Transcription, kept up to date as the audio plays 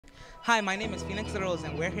Hi, my name is Phoenix Rose,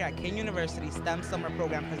 and we're here at Kean University STEM Summer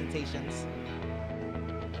Program presentations.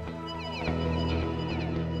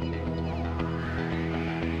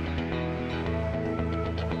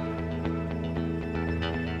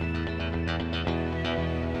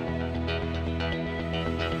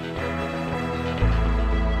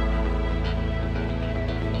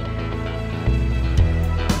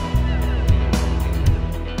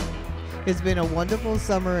 It's been a wonderful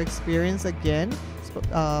summer experience again.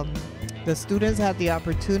 The students had the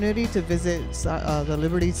opportunity to visit the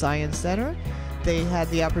Liberty Science Center. They had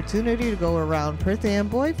the opportunity to go around Perth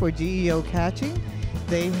Amboy for GEO catching.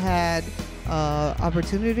 They had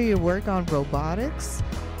opportunity to work on robotics,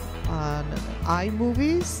 on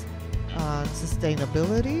iMovies, on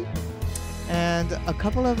sustainability, and a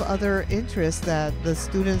couple of other interests that the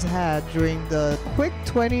students had during the quick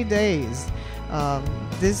 20 days.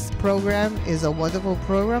 This program is a wonderful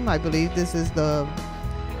program. I believe this is the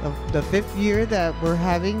 5th year that we're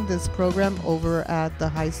having this program over at the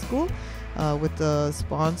high school with the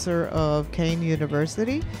sponsor of Kean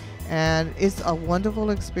University, and it's a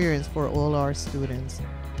wonderful experience for all our students.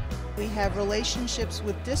 We have relationships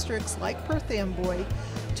with districts like Perth Amboy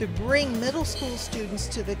to bring middle school students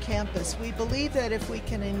to the campus. We believe that if we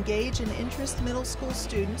can engage and interest middle school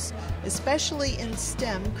students, especially in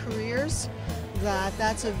STEM careers,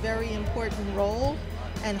 that's a very important role.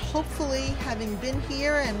 And hopefully, having been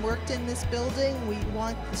here and worked in this building, we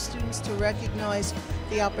want the students to recognize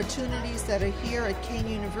the opportunities that are here at Kean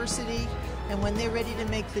University. And when they're ready to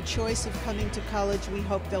make the choice of coming to college, we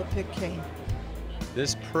hope they'll pick Kean.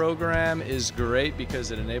 This program is great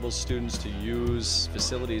because it enables students to use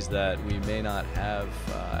facilities that we may not have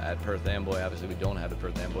at Perth Amboy. Obviously, we don't have at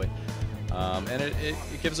Perth Amboy. And it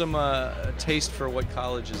gives them a taste for what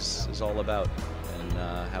college is all about, and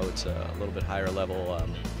how it's a little bit higher level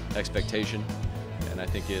expectation. And I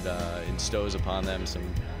think it instills upon them some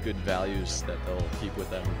good values that they'll keep with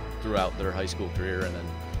them throughout their high school career and then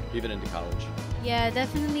even into college. Yeah,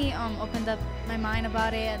 definitely opened up my mind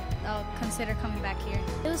about it. I'll consider coming back here.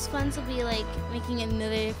 It was fun to be like making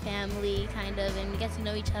another family kind of, and we got to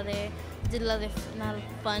know each other. We did a lot of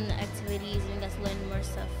fun activities, and we got to learn more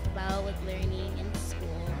stuff about like learning in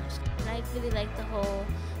school. And I really liked the whole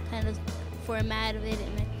kind of format of it,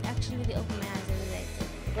 and it actually really opened my eyes. I really liked it.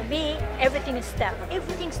 For me, everything is STEM.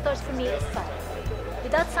 Everything starts for me as science.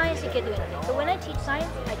 Without science, you can't do anything. So when I teach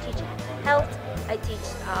science, I teach health, I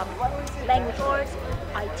teach language arts,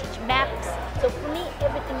 I teach maps. So for me,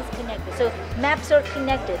 everything is connected. So maps are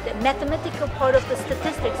connected. The mathematical part of the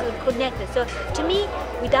statistics is connected. So to me,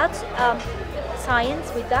 without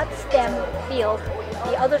science, without STEM field,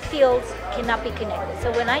 the other fields cannot be connected.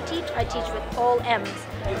 So when I teach with all M's,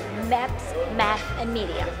 maps, math, and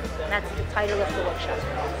media. That's the title of the workshop.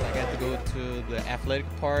 I got to go to the athletic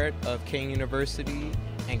part of Kean University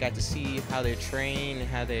and got to see how they train and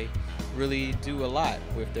how they really do a lot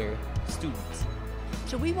with their students.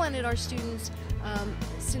 So we wanted our students,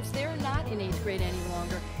 since they're not in 8th grade any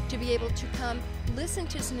longer, to be able to come listen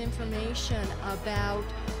to some information about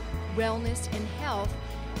wellness and health,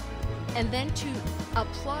 and then to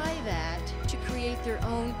apply that to create their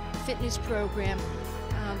own fitness program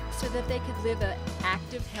so that they could live an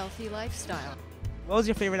active, healthy lifestyle. What was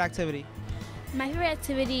your favorite activity? My favorite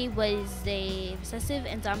activity was the recessive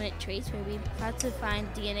and dominant traits, where we had to find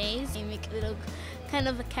DNAs and make little kind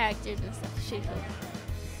of characters and stuff. Should be fun.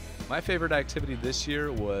 My favorite activity this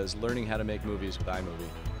year was learning how to make movies with iMovie.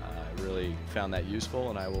 I really found that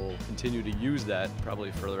useful, and I will continue to use that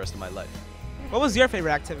probably for the rest of my life. What was your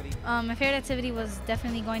favorite activity? My favorite activity was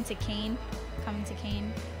definitely coming to Kean.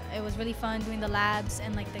 It was really fun doing the labs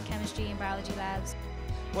and like the chemistry and biology labs.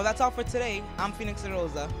 Well, that's all for today. I'm Phoenix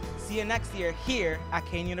Rosa. See you next year here at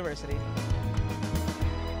Kean University.